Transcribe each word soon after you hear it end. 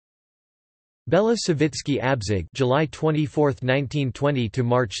Bella Savitsky Abzug, July 24, 1920 to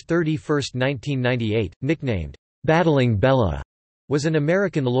March 31, 1998, nicknamed Battling Bella, was an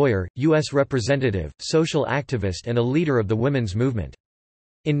American lawyer, U.S. representative, social activist and a leader of the women's movement.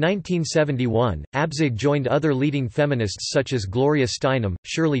 In 1971, Abzug joined other leading feminists such as Gloria Steinem,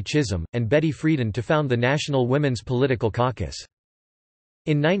 Shirley Chisholm, and Betty Friedan to found the National Women's Political Caucus.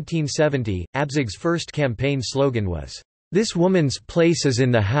 In 1970, Abzug's first campaign slogan was, "This woman's place is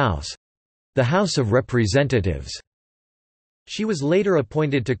in the House of Representatives." She was later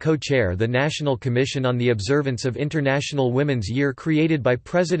appointed to co-chair the National Commission on the Observance of International Women's Year created by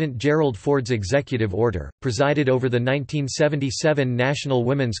President Gerald Ford's executive order, presided over the 1977 National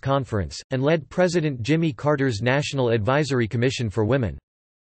Women's Conference, and led President Jimmy Carter's National Advisory Commission for Women.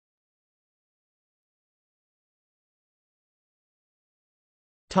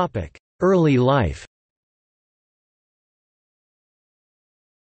 Early life.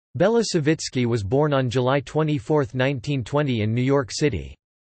 Bella Savitsky was born on July 24, 1920 in New York City.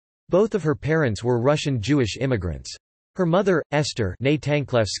 Both of her parents were Russian Jewish immigrants. Her mother, Esther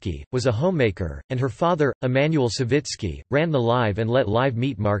was a homemaker, and her father, Emanuel Savitsky, ran the live and let live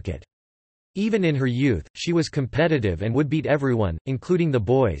meat market. Even in her youth, she was competitive and would beat everyone, including the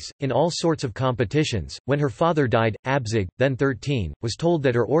boys, in all sorts of competitions. When her father died, Abzug, then 13, was told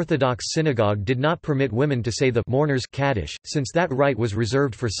that her Orthodox synagogue did not permit women to say the mourner's Kaddish, since that rite was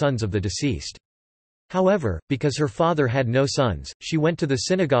reserved for sons of the deceased. However, because her father had no sons, she went to the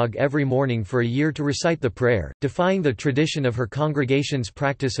synagogue every morning for a year to recite the prayer, defying the tradition of her congregation's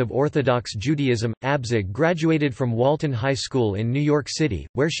practice of Orthodox Judaism. Abzug graduated from Walton High School in New York City,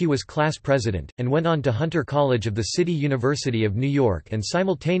 where she was class president, and went on to Hunter College of the City University of New York and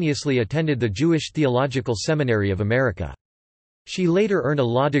simultaneously attended the Jewish Theological Seminary of America. She later earned a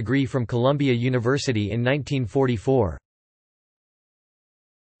law degree from Columbia University in 1944.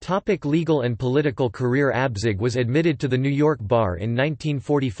 Legal and political career. Abzug was admitted to the New York Bar in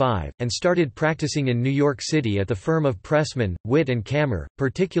 1945, and started practicing in New York City at the firm of Pressman, Witt and Kammer,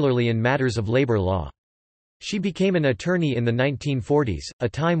 particularly in matters of labor law. She became an attorney in the 1940s, a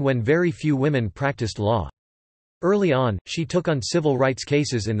time when very few women practiced law. Early on, she took on civil rights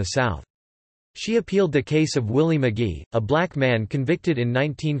cases in the South. She appealed the case of Willie McGee, a black man convicted in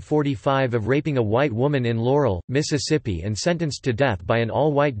 1945 of raping a white woman in Laurel, Mississippi and sentenced to death by an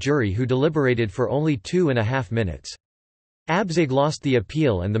all-white jury who deliberated for only 2.5 minutes. Abzug lost the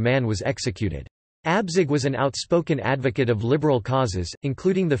appeal and the man was executed. Abzug was an outspoken advocate of liberal causes,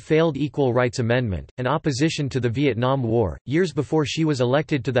 including the failed Equal Rights Amendment, and opposition to the Vietnam War. Years before she was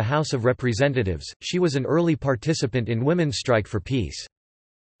elected to the House of Representatives, she was an early participant in Women's Strike for Peace.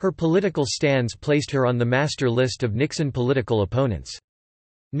 Her political stands placed her on the master list of Nixon political opponents.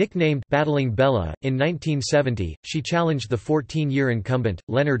 Nicknamed Battling Bella, in 1970, she challenged the 14-year incumbent,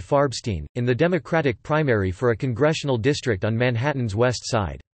 Leonard Farbstein, in the Democratic primary for a congressional district on Manhattan's West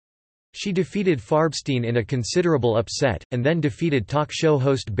Side. She defeated Farbstein in a considerable upset, and then defeated talk show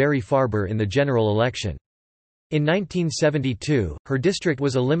host Barry Farber in the general election. In 1972, her district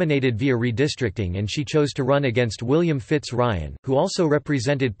was eliminated via redistricting and she chose to run against William Fitz Ryan, who also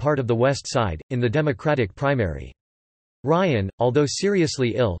represented part of the West Side, in the Democratic primary. Ryan, although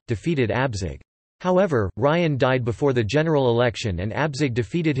seriously ill, defeated Abzug. However, Ryan died before the general election and Abzug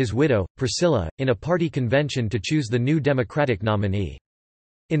defeated his widow, Priscilla, in a party convention to choose the new Democratic nominee.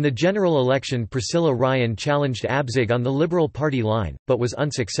 In the general election, Priscilla Ryan challenged Abzug on the Liberal Party line, but was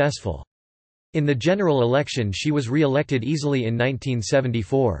unsuccessful. In the general election she was re-elected easily in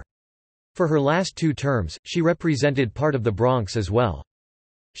 1974. For her last 2 terms, she represented part of the Bronx as well.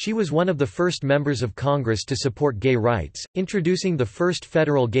 She was one of the first members of Congress to support gay rights, introducing the first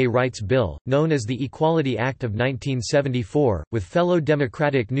federal gay rights bill, known as the Equality Act of 1974, with fellow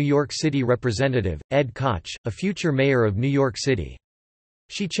Democratic New York City Representative, Ed Koch, a future mayor of New York City.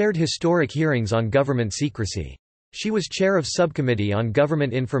 She chaired historic hearings on government secrecy. She was chair of Subcommittee on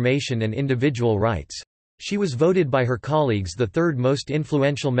Government Information and Individual Rights. She was voted by her colleagues the 3rd most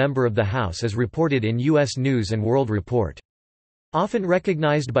influential member of the House as reported in U.S. News & World Report. Often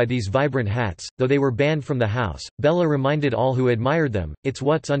recognized by these vibrant hats, though they were banned from the House, Bella reminded all who admired them, "It's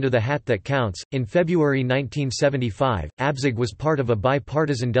what's under the hat that counts." In February 1975, Abzug was part of a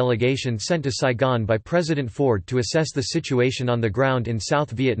bipartisan delegation sent to Saigon by President Ford to assess the situation on the ground in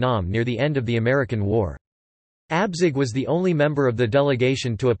South Vietnam near the end of the American War. Abzug was the only member of the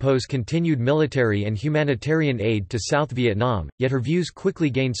delegation to oppose continued military and humanitarian aid to South Vietnam, yet her views quickly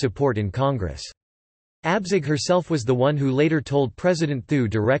gained support in Congress. Abzug herself was the one who later told President Thieu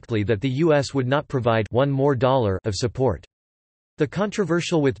directly that the U.S. would not provide $1 more of support. The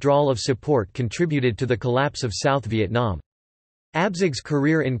controversial withdrawal of support contributed to the collapse of South Vietnam. Abzug's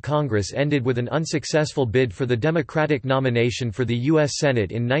career in Congress ended with an unsuccessful bid for the Democratic nomination for the U.S.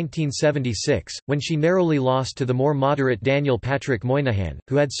 Senate in 1976, when she narrowly lost to the more moderate Daniel Patrick Moynihan,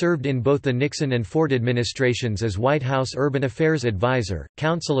 who had served in both the Nixon and Ford administrations as White House Urban Affairs Advisor,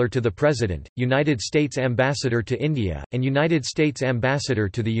 Counselor to the President, United States Ambassador to India, and United States Ambassador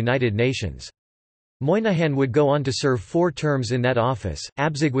to the United Nations. Moynihan would go on to serve 4 terms in that office.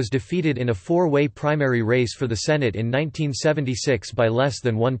 Abzug was defeated in a 4-way primary race for the Senate in 1976 by less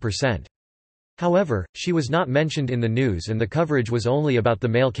than 1%. However, she was not mentioned in the news and the coverage was only about the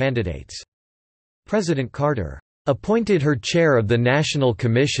male candidates. President Carter appointed her chair of the National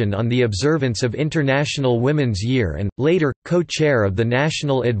Commission on the Observance of International Women's Year and, later, co-chair of the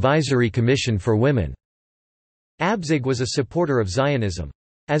National Advisory Commission for Women. Abzug was a supporter of Zionism.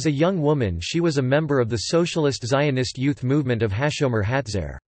 As a young woman she was a member of the Socialist Zionist Youth Movement of Hashomer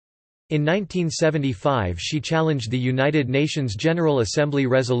Hatzair. In 1975 she challenged the United Nations General Assembly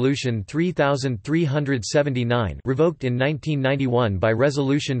Resolution 3379 revoked in 1991 by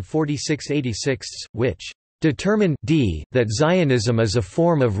Resolution 4686, which determined that Zionism is a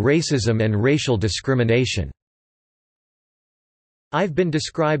form of racism and racial discrimination. I've been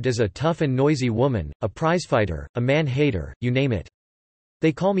described as a tough and noisy woman, a prizefighter, a man-hater, you name it.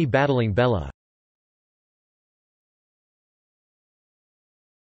 They call me Battling Bella.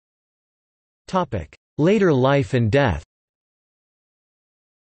 Later life and death.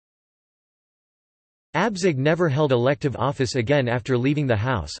 Abzug never held elective office again after leaving the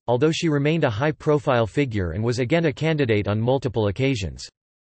House, although she remained a high-profile figure and was again a candidate on multiple occasions.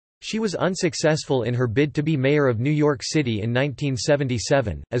 She was unsuccessful in her bid to be mayor of New York City in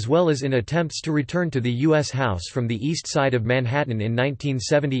 1977, as well as in attempts to return to the U.S. House from the east side of Manhattan in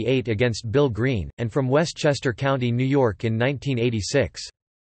 1978 against Bill Green, and from Westchester County, New York in 1986.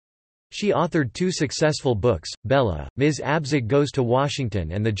 She authored 2 successful books, Bella, Ms. Abzug Goes to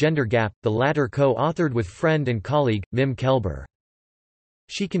Washington and The Gender Gap, the latter co-authored with friend and colleague, Mim Kelber.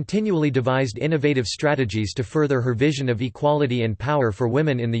 She continually devised innovative strategies to further her vision of equality and power for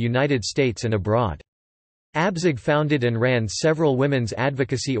women in the United States and abroad. Abzug founded and ran several women's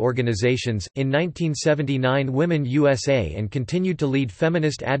advocacy organizations, in 1979 Women USA, and continued to lead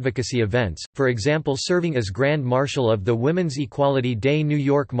feminist advocacy events, for example serving as Grand Marshal of the Women's Equality Day New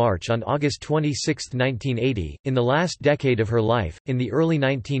York March on August 26, 1980. In the last decade of her life, in the early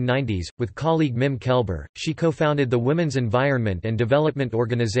 1990s, with colleague Mim Kelber, she co-founded the Women's Environment and Development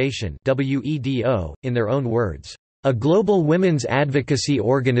Organization (WEDO), in their own words, "a global women's advocacy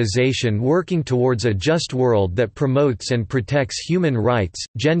organization working towards a just world that promotes and protects human rights,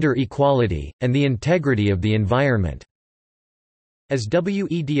 gender equality, and the integrity of the environment." As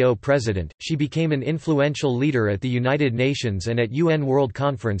WEDO president, she became an influential leader at the United Nations and at UN World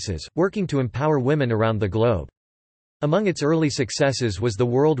Conferences, working to empower women around the globe. Among its early successes was the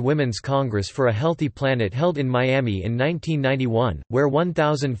World Women's Congress for a Healthy Planet held in Miami in 1991, where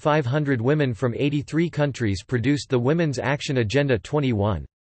 1,500 women from 83 countries produced the Women's Action Agenda 21.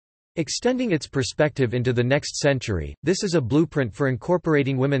 Extending its perspective into the next century, this is a blueprint for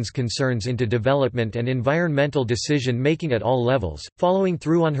incorporating women's concerns into development and environmental decision-making at all levels, following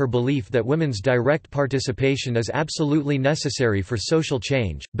through on her belief that women's direct participation is absolutely necessary for social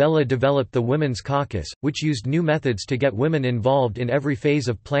change. Bella developed the Women's Caucus, which used new methods to get women involved in every phase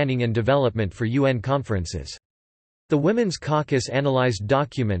of planning and development for UN conferences. The Women's Caucus analyzed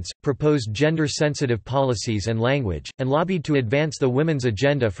documents, proposed gender-sensitive policies and language, and lobbied to advance the women's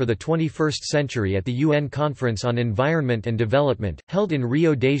agenda for the 21st century at the UN Conference on Environment and Development, held in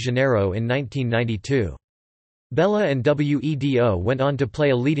Rio de Janeiro in 1992. Bella and WEDO went on to play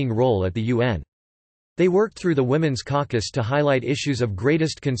a leading role at the UN. They worked through the Women's Caucus to highlight issues of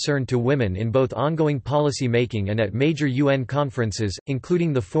greatest concern to women in both ongoing policy making and at major UN conferences,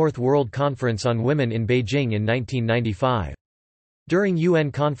 including the Fourth World Conference on Women in Beijing in 1995. During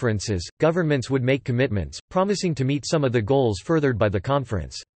UN conferences, governments would make commitments, promising to meet some of the goals furthered by the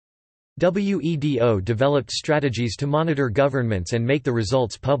conference. WEDO developed strategies to monitor governments and make the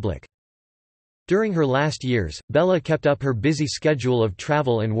results public. During her last years, Bella kept up her busy schedule of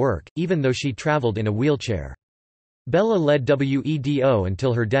travel and work, even though she traveled in a wheelchair. Bella led WEDO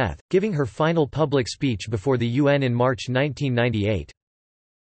until her death, giving her final public speech before the UN in March 1998.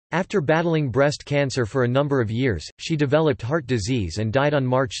 After battling breast cancer for a number of years, she developed heart disease and died on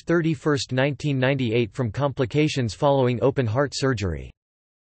March 31, 1998 from complications following open heart surgery.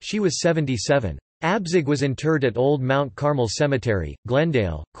 She was 77. Abzug was interred at Old Mount Carmel Cemetery,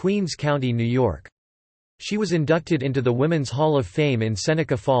 Glendale, Queens County, New York. She was inducted into the Women's Hall of Fame in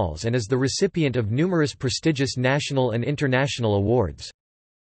Seneca Falls and is the recipient of numerous prestigious national and international awards.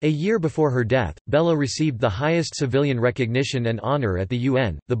 A year before her death, Bella received the highest civilian recognition and honor at the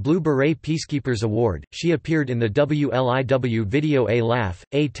UN, the Blue Beret Peacekeepers Award. She appeared in the WLIW video A Laugh,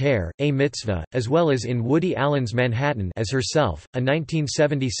 A Tear, A Mitzvah, as well as in Woody Allen's Manhattan as herself, a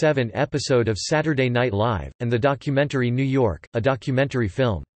 1977 episode of Saturday Night Live, and the documentary New York, a documentary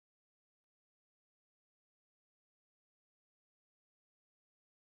film.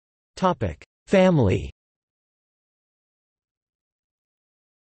 Family.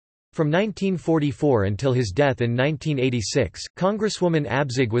 From 1944 until his death in 1986, Congresswoman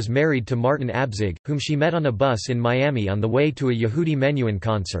Abzug was married to Martin Abzug, whom she met on a bus in Miami on the way to a Yehudi Menuhin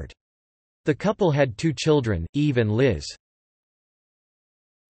concert. The couple had 2 children, Eve and Liz.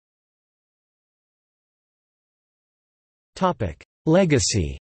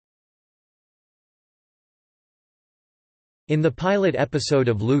 Legacy. In the pilot episode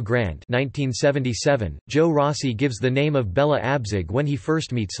of Lou Grant 1977, Joe Rossi gives the name of Bella Abzug when he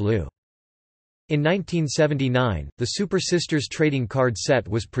first meets Lou. In 1979, the Super Sisters trading card set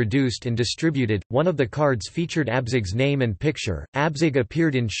was produced and distributed. One of the cards featured Abzug's name and picture. Abzug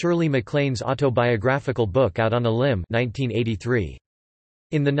appeared in Shirley MacLaine's autobiographical book Out on a Limb 1983.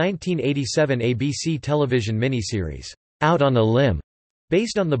 In the 1987 ABC television miniseries, Out on a Limb,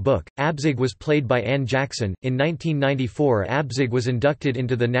 based on the book, Abzug was played by Ann Jackson. In 1994, Abzug was inducted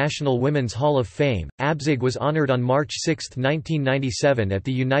into the National Women's Hall of Fame. Abzug was honored on March 6, 1997 at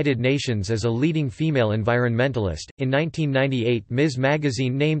the United Nations as a leading female environmentalist. In 1998, Ms.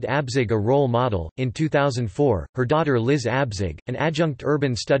 Magazine named Abzug a role model. In 2004, her daughter Liz Abzug, an adjunct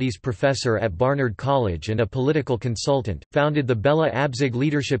urban studies professor at Barnard College and a political consultant, founded the Bella Abzug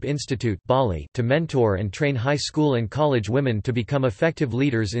Leadership Institute (BALI) to mentor and train high school and college women to become effective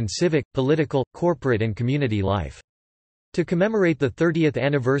leaders in civic, political, corporate and community life. To commemorate the 30th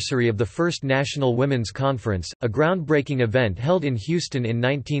anniversary of the first National Women's Conference, a groundbreaking event held in Houston in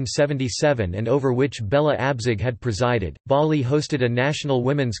 1977 and over which Bella Abzug had presided, BALI hosted a National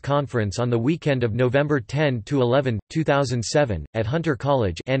Women's Conference on the weekend of November 10–11, 2007, at Hunter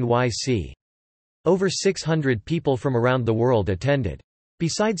College, NYC. Over 600 people from around the world attended.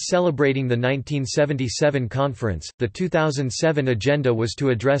 Besides celebrating the 1977 conference, the 2007 agenda was to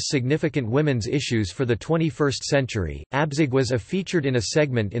address significant women's issues for the 21st century. Abzug was featured in a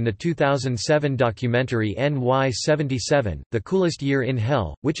segment in the 2007 documentary NY77, The Coolest Year in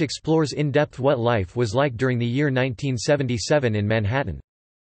Hell, which explores in depth what life was like during the year 1977 in Manhattan.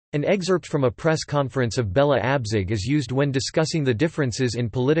 An excerpt from a press conference of Bella Abzug is used when discussing the differences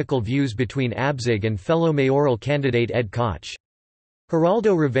in political views between Abzug and fellow mayoral candidate Ed Koch.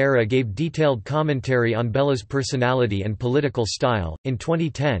 Geraldo Rivera gave detailed commentary on Bella's personality and political style. In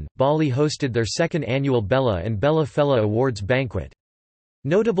 2010, BALI hosted their second annual Bella and Bella Fella Awards banquet.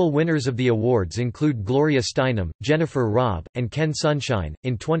 Notable winners of the awards include Gloria Steinem, Jennifer Robb, and Ken Sunshine.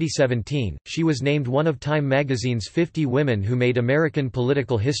 In 2017, she was named one of Time magazine's 50 women who made American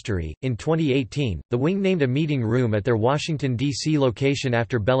political history. In 2018, The Wing named a meeting room at their Washington, D.C. location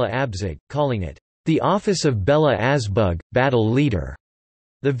after Bella Abzug, calling it the Office of Bella Abzug, Battle Leader.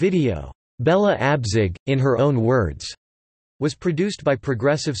 The video, Bella Abzug, in Her Own Words, was produced by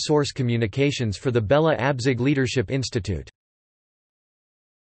Progressive Source Communications for the Bella Abzug Leadership Institute.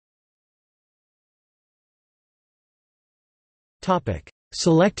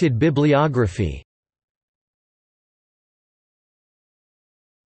 Selected bibliography.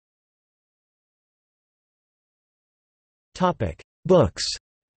 Books.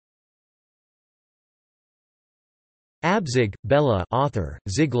 Abzug, Bella, author,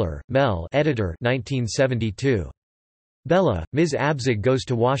 Ziegler, Mel, editor, 1972. Bella, Ms. Abzug Goes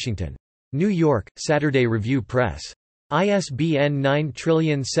to Washington. New York, Saturday Review Press. ISBN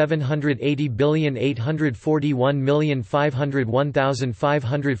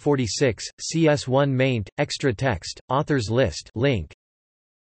 9780841501546, CS1 maint, extra text, authors list link.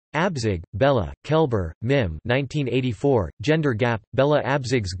 Abzug, Bella, Kelber, Mim 1984, Gender Gap, Bella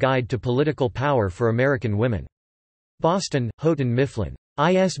Abzug's Guide to Political Power for American Women. Boston, Houghton Mifflin.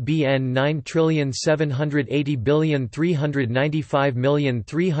 ISBN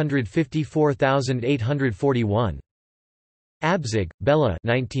 9780395354841. Abzug, Bella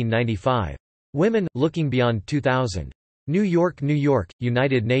 1995. Women, Looking Beyond 2000. New York, New York,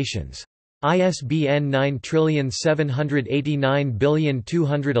 United Nations. ISBN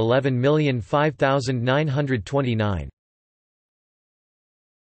 9789211005929.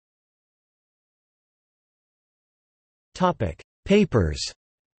 Papers.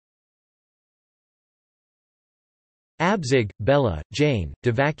 Abzug, Bella, Jane,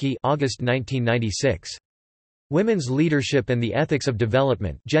 Devaki, August 1996. Women's Leadership and the Ethics of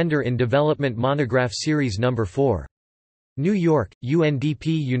Development, Gender in Development Monograph Series No. 4. New York, UNDP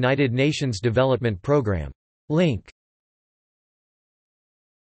United Nations Development Programme. Link.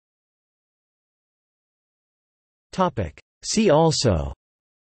 See also: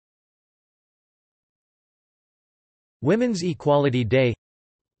 Women's Equality Day,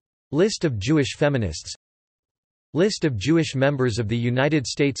 List of Jewish feminists, List of Jewish members of the United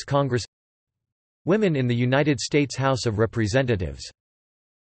States Congress, Women in the United States House of Representatives.